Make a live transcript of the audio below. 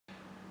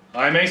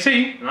I'm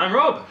AC. And I'm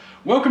Rob.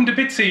 Welcome to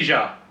Bit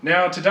Seizure.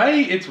 Now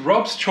today it's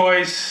Rob's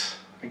choice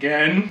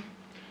again.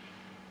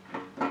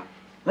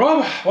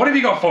 Rob, what have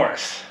you got for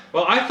us?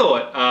 Well, I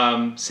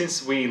thought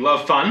since we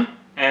love fun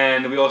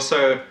and we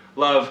also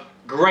love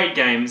great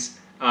games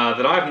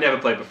that I've never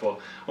played before,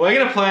 we're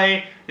going to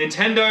play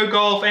Nintendo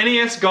Golf,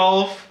 NES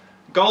Golf,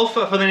 Golf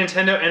for the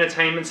Nintendo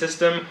Entertainment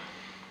System.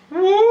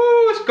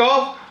 Woo! It's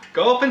golf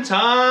in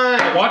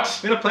time! What?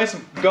 We're gonna play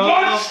some golf.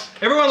 What?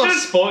 Everyone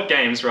loves sport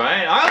games,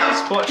 right? I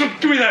love sport.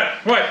 Give me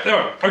that. Right.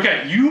 No.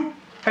 Okay. You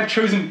have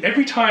chosen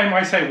every time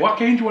I say what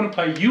game do you want to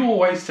play. You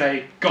always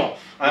say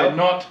golf. We're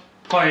not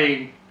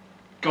playing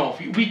golf.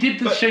 We did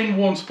the Shane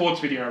Warne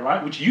sports video,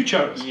 right? Which you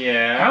chose.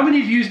 Yeah. How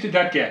many views did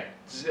that get?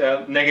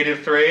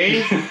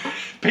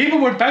 -3. People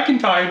went back in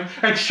time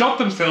and shot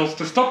themselves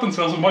to stop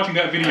themselves from watching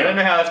that video. I don't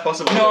know how that's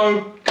possible.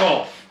 No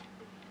golf.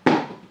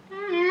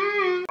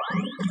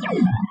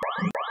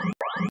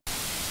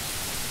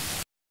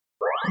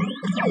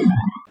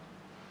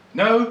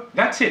 No,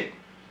 that's it.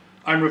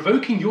 I'm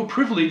revoking your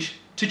privilege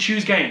to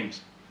choose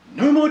games.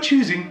 No more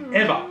choosing,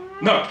 ever.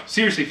 No,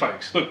 seriously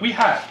folks, look, we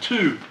have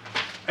 2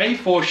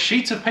 A4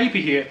 sheets of paper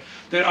here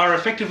that are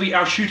effectively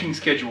our shooting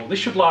schedule. This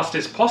should last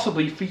us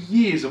possibly for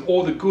years of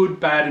all the good,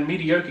 bad and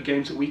mediocre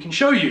games that we can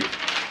show you.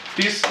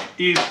 This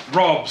is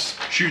Rob's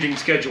shooting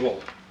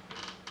schedule.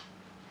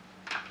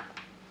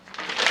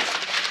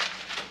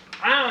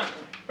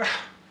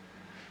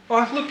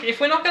 Well, look, if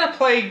we're not going to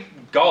play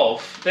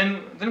golf,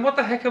 then what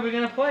the heck are we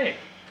going to play?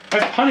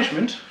 As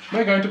punishment,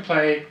 we're going to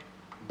play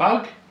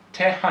Bug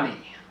Te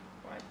Honey.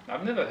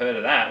 I've never heard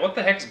of that. What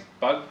the heck's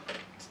Bug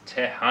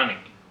Te Honey?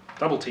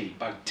 Double T,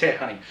 Bug Te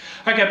Honey.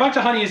 Okay, Bug Te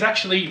Honey is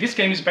actually, this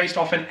game is based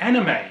off an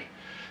anime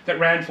that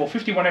ran for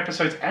 51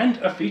 episodes and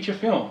a feature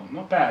film.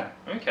 Not bad.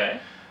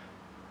 Okay.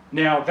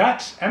 Now,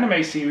 that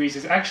anime series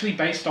is actually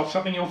based off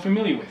something you're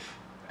familiar with.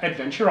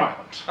 Adventure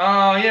Island.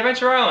 Oh, yeah,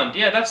 Adventure Island.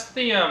 Yeah, that's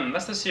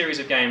the series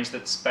of games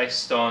that's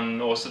based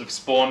on, or sort of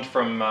spawned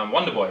from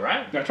Wonder Boy,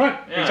 right? That's right,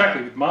 Yeah.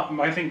 exactly.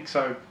 I think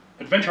so.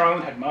 Adventure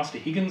Island had Master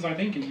Higgins, I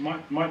think, and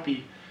might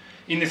be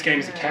in this game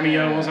as a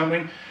cameo or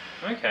something.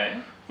 Okay.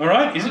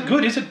 Alright, is it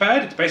good? Is it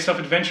bad? It's based off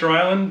Adventure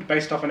Island,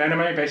 based off an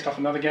anime, based off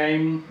another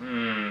game.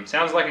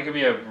 Sounds like it could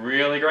be a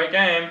really great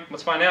game.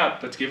 Let's find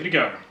out. Let's give it a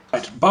go.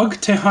 Right, Bug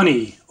Te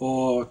Honey,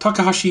 or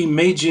Takahashi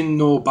Meijin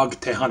no Bug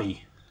Te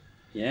Honey.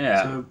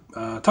 Yeah. So,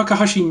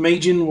 Takahashi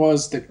Meijin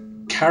was the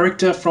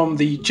character from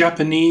the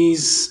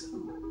Japanese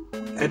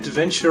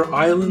Adventure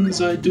Islands,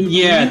 I do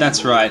believe. Yeah,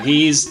 that's right.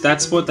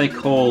 That's what they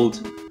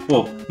called...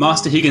 Well,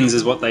 Master Higgins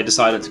is what they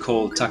decided to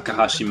call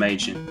Takahashi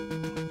Meijin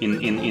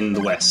in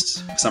the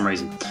West, for some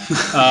reason.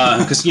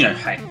 Because, you know,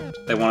 hey,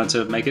 they wanted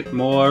to make it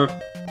more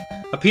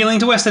appealing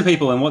to Western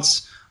people, and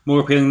what's more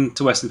appealing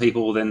to Western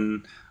people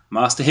than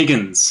Master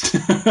Higgins?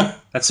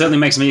 That certainly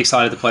makes me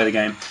excited to play the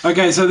game.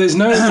 Okay, so there's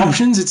no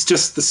options, it's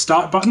just the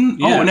start button.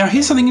 Yeah. Oh, now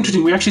here's something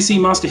interesting. We actually see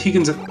Master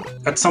Higgins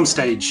at some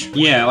stage.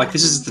 Yeah, like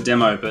this is the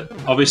demo, but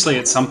obviously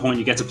at some point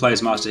you get to play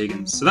as Master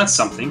Higgins, so that's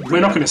something. We're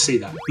not going to see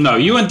that. No,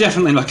 you are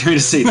definitely not going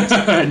to see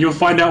that. And you'll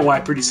find out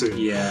why pretty soon.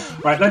 Yeah.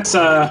 Right,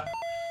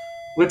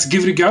 let's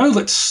give it a go.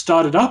 Let's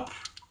start it up.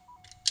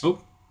 Oh,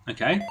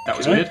 okay. That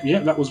was weird. Yeah,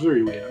 that was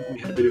very weird.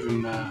 We had a bit of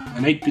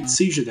an 8-bit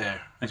seizure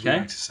there, as we Okay.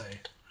 like to say.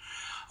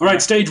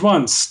 Alright, stage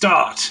 1,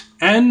 start.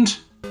 And...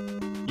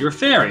 You're a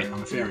fairy.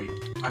 I'm a fairy.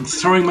 I'm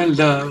throwing my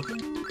love.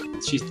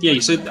 So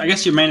I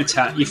guess your main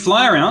attack, you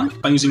fly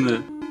around by using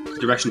the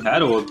direction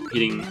pad or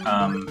hitting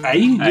A?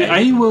 Yeah,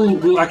 A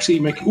will actually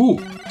make... Ooh,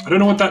 I don't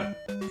know what that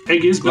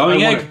egg is, but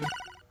glowing I want egg.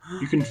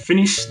 it. You can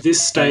finish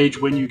this stage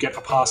when you get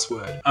a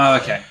password. Oh,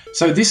 okay.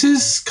 So this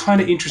is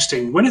kind of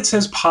interesting. When it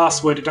says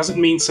password, it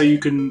doesn't mean so you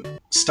can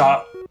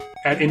start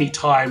at any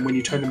time when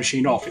you turn the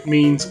machine off. It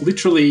means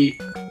literally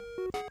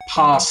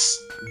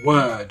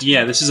password.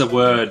 Yeah, this is a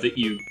word that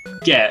you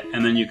get,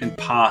 and then you can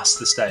pass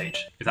the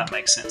stage, if that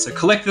makes sense. So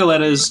collect the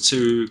letters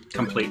to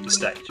complete the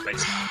stage,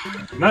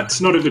 basically. And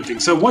that's not a good thing.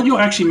 So what you're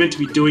actually meant to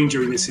be doing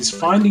during this is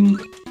finding...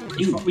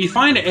 You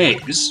find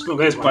eggs Well,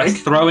 there's one by egg.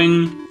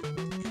 throwing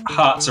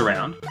hearts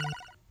around,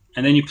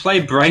 and then you play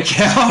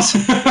Breakout.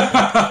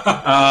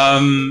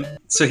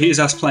 So here's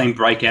us playing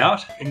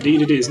Breakout.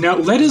 Indeed it is. Now,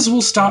 letters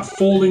will start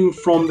falling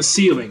from the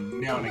ceiling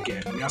now and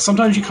again. Now,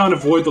 sometimes you can't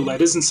avoid the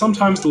letters, and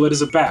sometimes the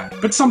letters are bad.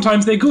 But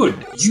sometimes they're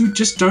good. You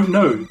just don't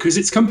know, because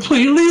it's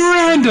completely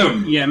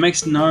random! Yeah, it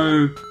makes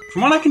no...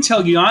 From what I can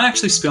tell, you aren't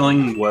actually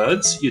spelling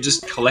words, you're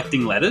just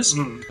collecting letters.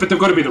 But they've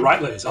got to be the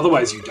right letters,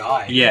 otherwise you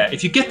die. Yeah,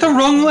 if you get the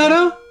wrong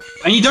letter,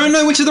 and you don't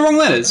know which are the wrong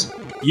letters,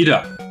 you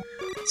die.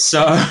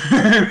 So,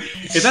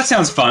 if that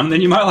sounds fun,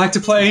 then you might like to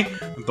play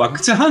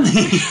Bug Te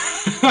Honey.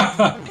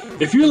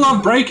 If you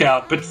love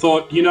Breakout, but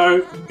thought, you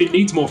know, it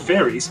needs more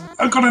fairies,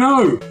 I've got an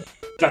O!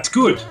 That's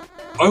good.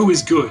 O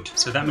is good.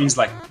 So that means,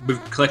 like,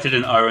 we've collected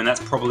an O, and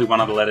that's probably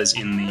one of the letters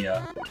in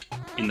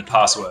the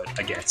password,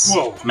 I guess.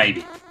 Whoa.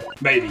 Maybe.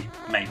 Maybe.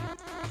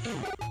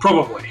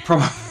 Probably,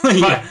 But,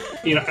 yeah.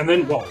 you know, and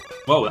then, whoa.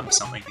 Whoa, that was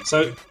something.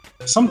 So,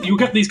 you'll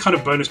get these kind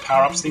of bonus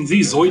power-ups things,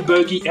 these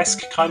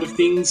Zoidbergy-esque kind of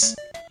things.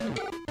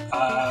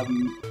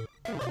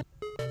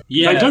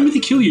 Yeah. They don't really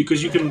kill you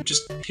because you can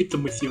just hit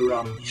them with your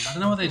I don't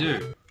know what they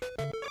do.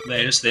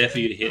 They're just there for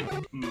you to hit,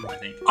 I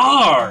think.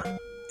 R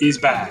is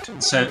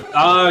bad. So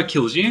R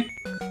kills you.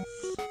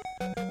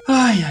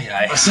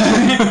 So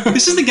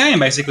this is the game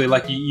basically.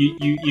 Like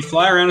you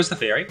fly around as the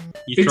fairy.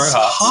 You throw It's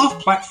hearts.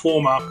 half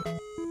platformer,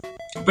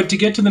 but to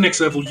get to the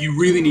next level, you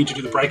really need to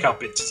do the breakout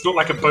bits. It's not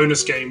like a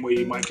bonus game where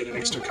you might get an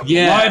extra couple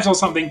of lives or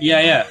something.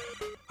 Yeah.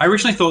 I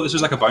originally thought this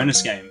was like a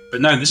bonus game, but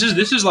no, this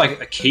is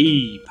like a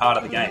key part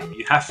of the game.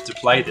 You have to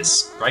play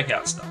this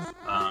breakout stuff.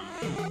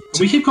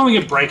 We keep calling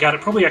it breakout.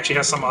 It probably actually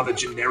has some other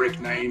generic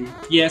name.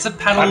 Yeah, it's a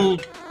paddle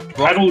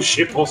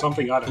ship or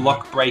something. I don't know.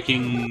 Block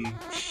breaking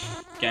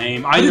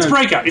game. But it's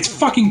breakout. It's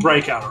fucking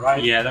breakout,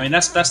 right? Yeah, I mean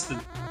that's the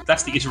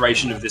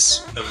iteration of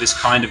this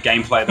kind of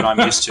gameplay that I'm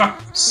used to.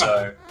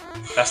 So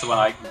that's the one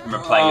I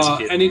remember playing as a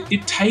kid. And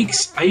it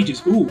takes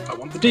ages. Ooh, I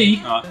want the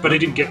D, but I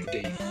didn't get the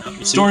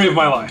D. Story of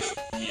my life.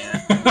 Yeah.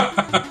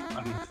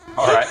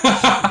 All right.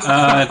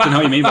 Don't know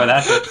what you mean by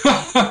that.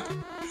 But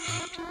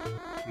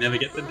never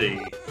get the D.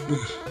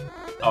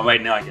 Oh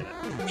wait, now I get it.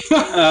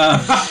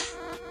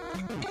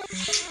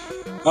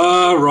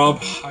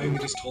 Rob, I only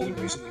just told him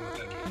recently what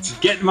that means.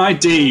 Get my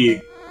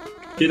D.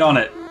 Get on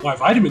it. My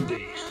vitamin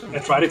D.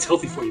 That's right, it's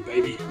healthy for you,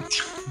 baby.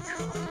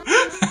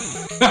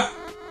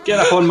 Get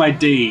up on my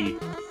D.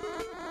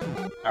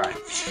 All right.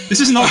 This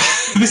is not.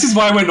 This is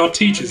why we're not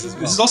teachers as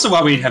well. This is also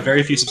why we have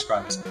very few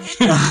subscribers.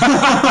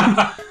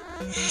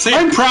 See,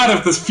 I'm proud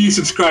of the few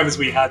subscribers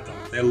we had, though.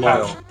 They're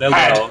loyal. They're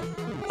loyal.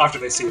 After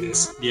they see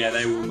this. Yeah,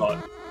 they will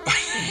not.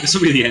 This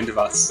will be the end of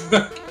us.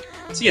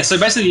 So yeah, so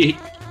basically,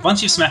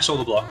 once you've smashed all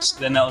the blocks,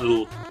 then that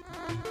little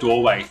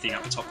doorway thing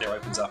up the top there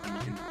opens up, and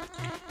you can.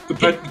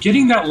 But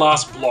getting that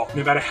last block,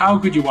 no matter how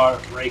good you are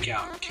at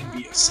breakout, can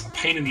be a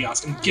pain in the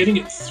ass. And getting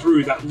it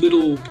through that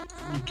little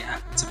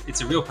gap,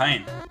 it's a real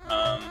pain.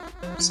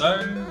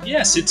 So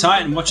yeah, sit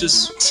tight and watch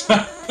us.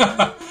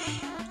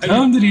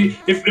 Tell him that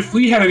if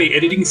we had any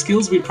editing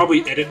skills, we'd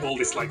probably edit all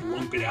this like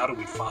long bit out and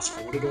we'd fast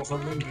forward it or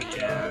something.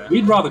 But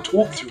we'd rather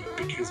talk through it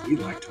because we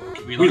like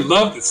talking. We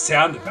love the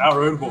sound of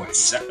our own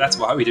voice. That's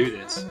why we do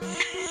this.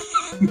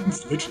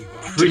 It's literally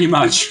pretty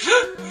much.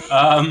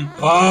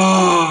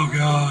 Oh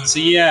god. So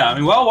yeah, I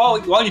mean,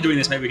 while you're doing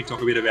this, maybe we can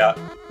talk a bit about.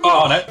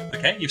 Oh no,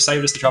 okay, you've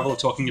saved us the trouble of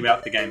talking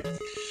about the game.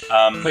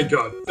 Thank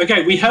God.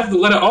 Okay, we have the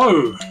letter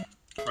O.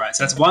 Right,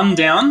 so that's 1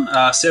 down,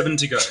 7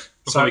 to go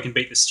before we can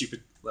beat this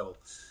stupid level.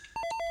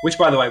 Which,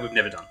 by the way, we've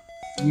never done.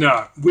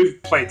 No,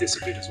 we've played this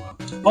a bit as well.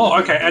 Oh,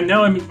 okay, and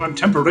now I'm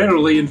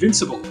temporarily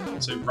invincible.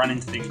 So run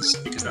into things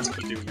because that's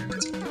what you do when you're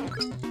invincible.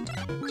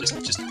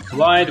 Just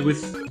collide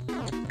with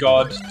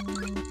God.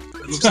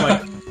 It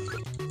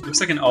looks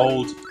like an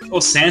old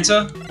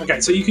Santa. Okay,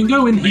 so you can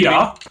go in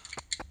here.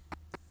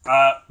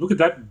 Look at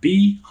that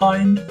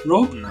behind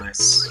Rob.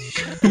 Nice,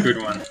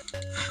 good one.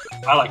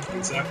 I like to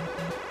think so.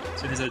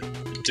 So there's a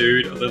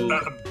dude,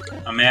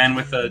 a man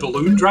with a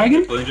balloon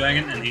dragon, and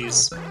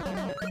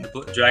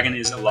the dragon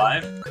is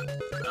alive.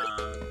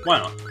 Why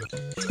not?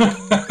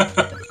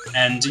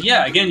 And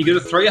yeah, again, you got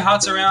to throw your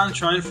hearts around,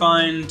 try and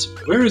find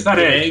where is that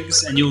egg?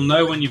 Eggs, and you'll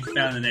know when you've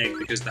found an egg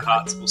because the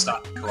hearts will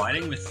start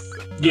colliding with.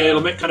 Yeah,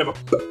 it'll make kind of a.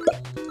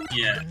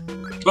 Yeah.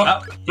 In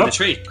the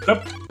tree.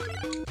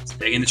 It's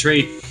egg in the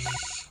tree.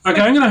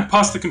 Okay, I'm going to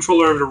pass the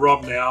controller over to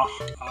Rob now.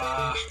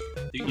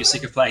 You're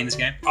sick of playing this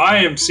game? I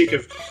am sick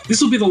of...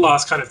 This will be the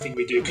last kind of thing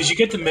we do, because you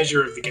get the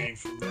measure of the game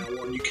from now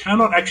on. You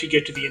cannot actually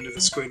get to the end of the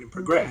screen and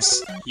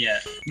progress. Yeah.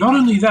 Not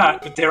only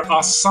that, but there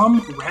are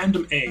some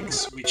random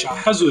eggs, which are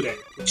hazure,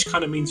 which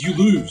kind of means you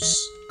lose.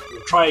 Or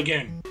try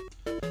again.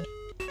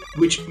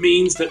 Which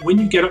means that when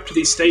you get up to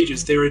these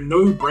stages, there are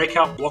no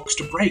breakout blocks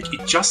to break.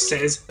 It just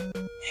says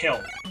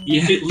hell.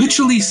 Yeah. It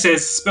literally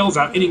spells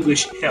out in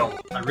English, hell.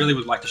 I really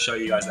would like to show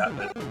you guys that,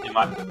 but it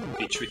might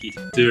be tricky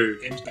to do.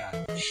 M's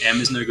bad.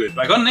 M is no good.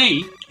 But I got an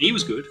E. E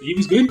was good. E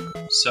was good.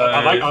 So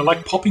I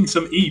like popping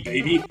some E,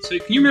 baby. So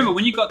can you remember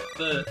when you got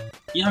you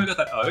know how we got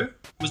that O?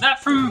 Was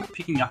that from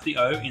picking up the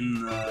O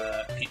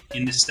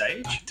in this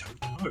stage? I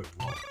don't know.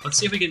 Let's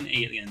see if we get an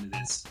E at the end of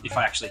this. If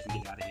I actually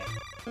can get out of here.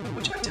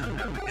 Which I don't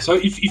know. So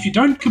if you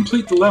don't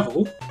complete the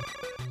level,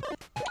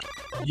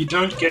 you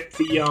don't get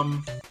the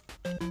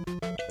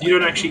you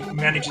don't actually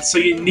manage it. So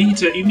you need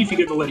to, even if you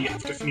get the letter, you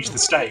have to finish the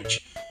stage.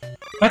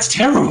 That's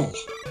terrible.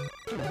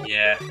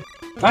 Yeah.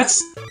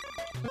 That's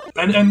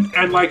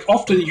and like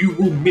often you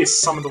will miss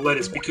some of the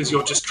letters because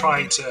you're just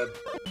trying to,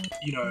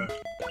 you know,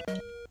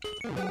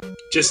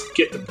 just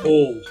get the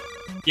ball.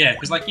 Yeah,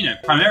 because like, you know,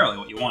 primarily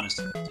what you want is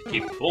to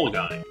keep the ball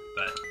going,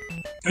 but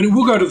and it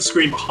will go to the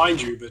screen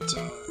behind you, but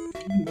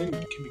even then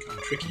it can be kind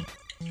of tricky.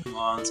 Come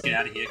on, let's get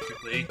out of here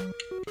quickly.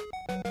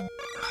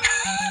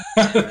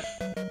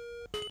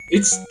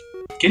 It's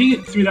getting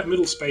it through that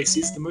middle space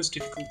is the most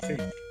difficult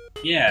thing.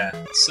 Yeah.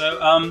 So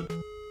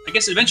I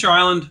guess Adventure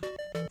Island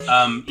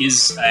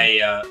is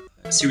a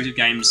series of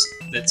games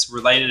that's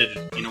related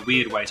in a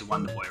weird way to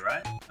Wonder Boy,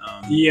 right?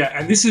 Yeah,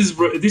 and this is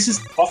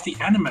off the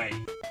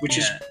anime, which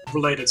is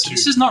related to.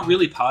 This is not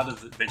really part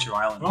of Adventure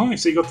Island. Oh,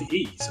 so you got the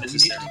E. So we need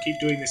to keep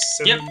doing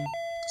this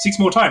 6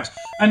 more times.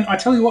 And I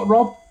tell you what,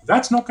 Rob,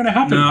 That's not going to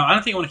happen. No, I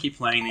don't think I want to keep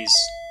playing this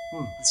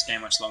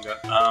game much longer.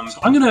 So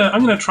I'm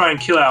gonna try and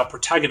kill our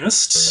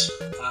protagonist,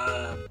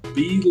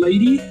 Bee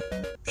Lady.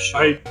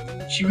 Sure.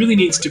 She really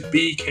needs to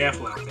be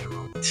careful out there,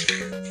 Rob.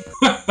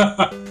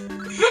 Dear.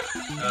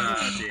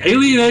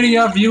 Alienating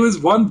our viewers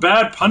one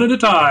bad pun at a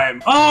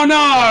time. Oh no!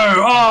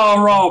 Oh,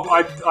 Rob,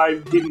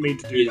 I didn't mean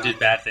to do You that. did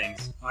bad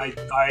things.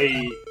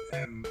 I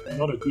am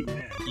not a good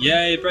man.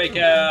 Yay,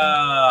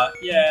 breakout!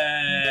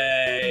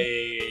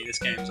 Yay! This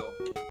game's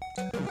awful.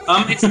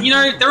 It's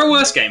there are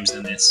worse games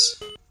than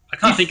this. I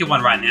can't think of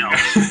one right now.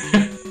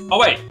 Oh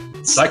wait,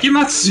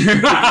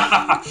 Sakimatsu.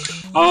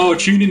 Oh,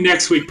 tune in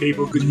next week,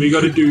 people, because we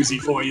got a doozy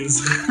for you.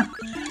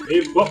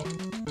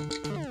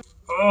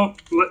 Oh,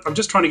 I'm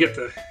just trying to get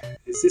the.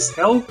 Is this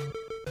hell?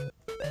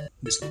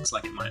 This looks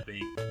like it might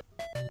be.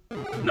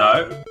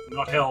 No,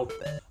 not hell.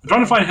 I'm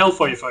trying to find hell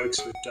for you, folks,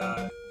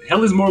 but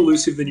hell is more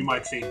elusive than you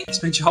might think. you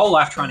spent your whole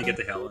life trying to get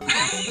to hell.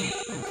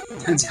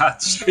 And turns out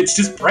It's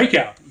just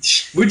breakout,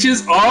 which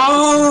is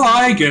oh,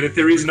 I get it.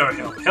 There is no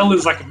hell. Hell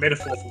is like a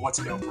metaphor for what's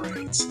in our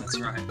brains. that's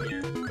right.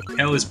 Yeah.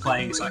 Hell is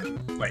playing.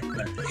 Wait,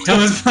 no.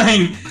 Hell is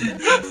playing.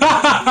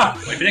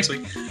 Wait for next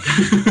week.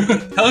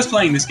 Hell is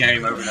playing this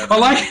game over and over. I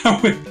like how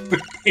we're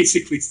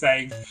basically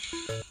saying,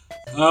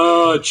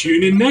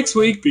 tune in next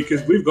week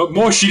because we've got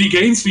more shitty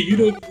games for you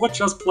to watch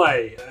us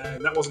play.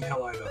 And that wasn't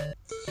hell either.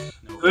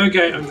 No.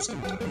 Okay, I'm just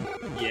going to tell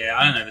you. Yeah,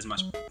 I don't know if there's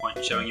much point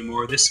in showing you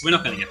more of this. We're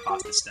not going to get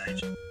past this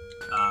stage.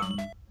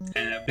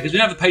 Because we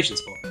don't have the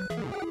patience for it.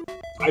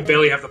 I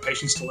barely have the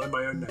patience to learn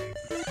my own name.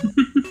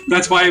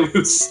 That's why it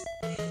was...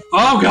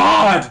 Oh,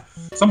 God!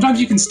 Sometimes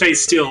you can stay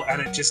still and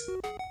it just...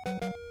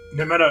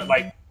 No matter,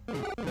 like...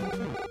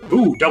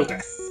 Ooh, double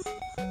death.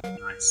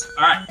 Nice.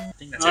 Alright, I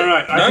think that's it.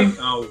 Alright, No? I think...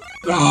 Oh,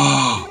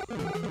 Oh,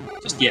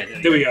 just, yeah,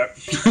 there we go.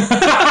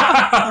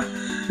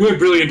 We're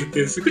brilliant at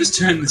this. We could just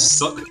turn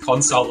this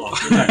console off.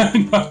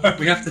 couldn't No.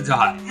 we? We have to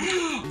die.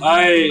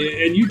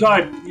 And you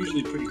died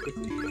usually pretty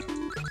quickly. Yeah.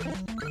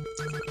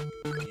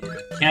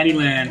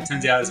 Candyland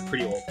turns out is a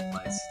pretty awful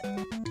place.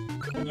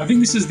 I think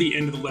this is the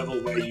end of the level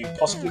where you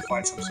possibly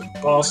fight some sort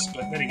of boss,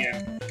 but then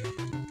again,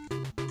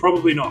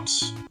 probably not.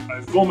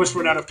 I've almost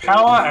run out of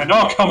power, and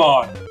oh, come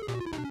on!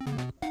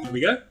 Here we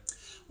go.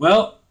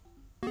 Well,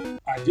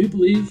 I do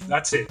believe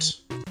that's it.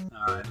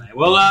 Alright, mate.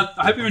 Well, I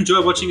hope you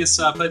enjoyed watching us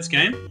play this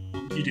game.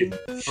 You did.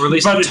 Or at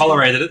least But-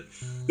 tolerated it.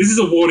 This is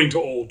a warning to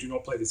all, do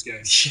not play this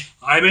game.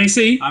 I'm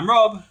AC. I'm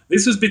Rob.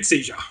 This was Bit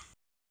Seizure.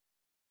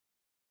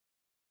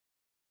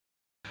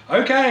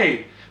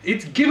 Okay,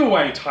 it's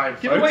giveaway time,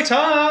 folks. Giveaway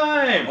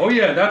time! Oh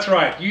yeah, that's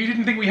right. You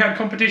didn't think we had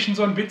competitions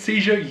on Bit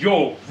Seizure?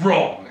 You're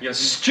wrong. You're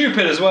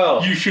stupid as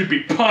well. You should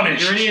be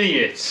punished. You're an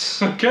idiot.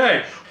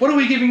 Okay, what are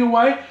we giving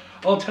away?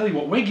 I'll tell you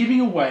what, we're giving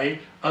away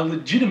a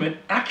legitimate,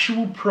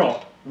 actual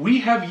prop we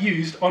have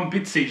used on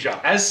Bit Seizure.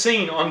 As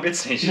seen on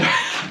BitStation.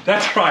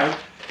 That's right.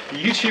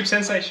 YouTube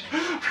sensation.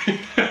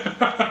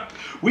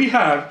 We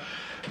have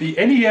the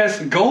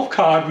NES golf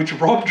card which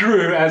Rob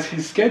drew as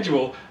his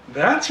schedule.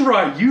 That's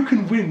right, you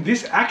can win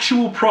this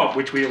actual prop,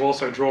 which we have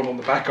also drawn on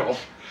the back of.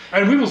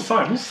 And we'll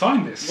sign this.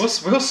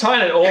 We'll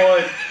sign it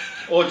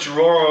or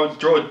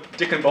draw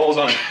dick and balls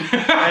on it.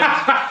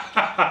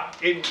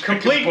 And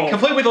complete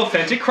with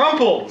authentic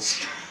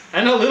crumples.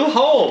 And a little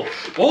hole.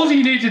 All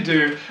you need to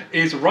do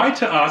is write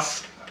to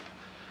us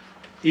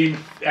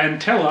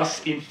and tell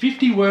us in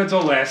 50 words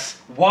or less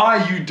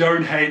why you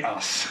don't hate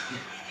us.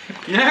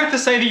 You don't have to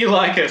say that you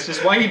like us,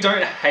 just why you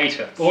don't hate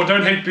us. Or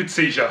don't hate Bit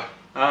Seizure.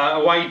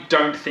 Why you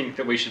don't think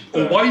that we should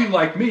Or why you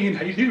like me and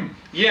hate him.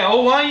 Yeah,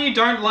 or why you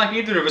don't like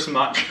either of us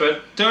much,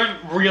 but don't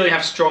really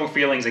have strong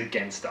feelings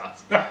against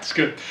us. That's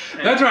good.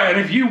 Yeah. That's right, and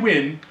if you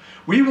win,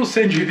 we will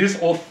send you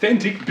this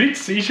authentic Bit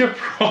Seizure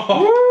prop.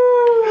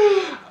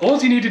 Woo! All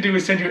you need to do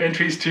is send your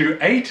entries to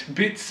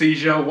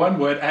 8bitseizure, one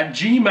word, at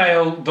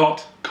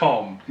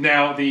gmail.com.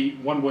 Now, the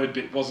one word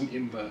bit wasn't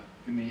in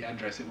the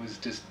address, it was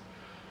just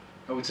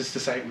to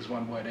say it was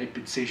one word,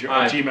 8bitseizure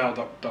at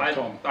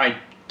gmail.com. I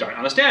don't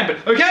understand,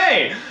 but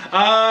okay!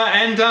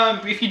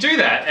 If you do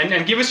that,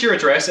 and give us your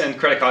address and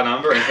credit card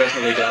number and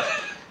personal details,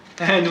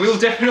 and we'll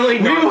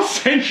definitely We will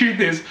send you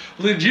this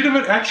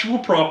legitimate actual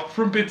prop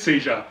from Bit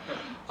Seizure.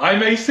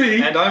 I'm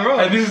AC. And I'm Rob.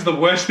 And this is the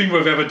worst thing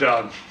we've ever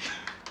done.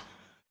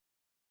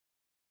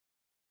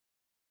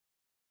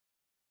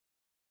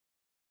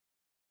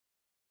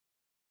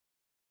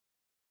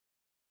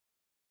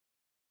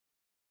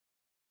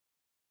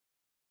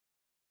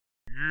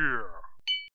 Yeah.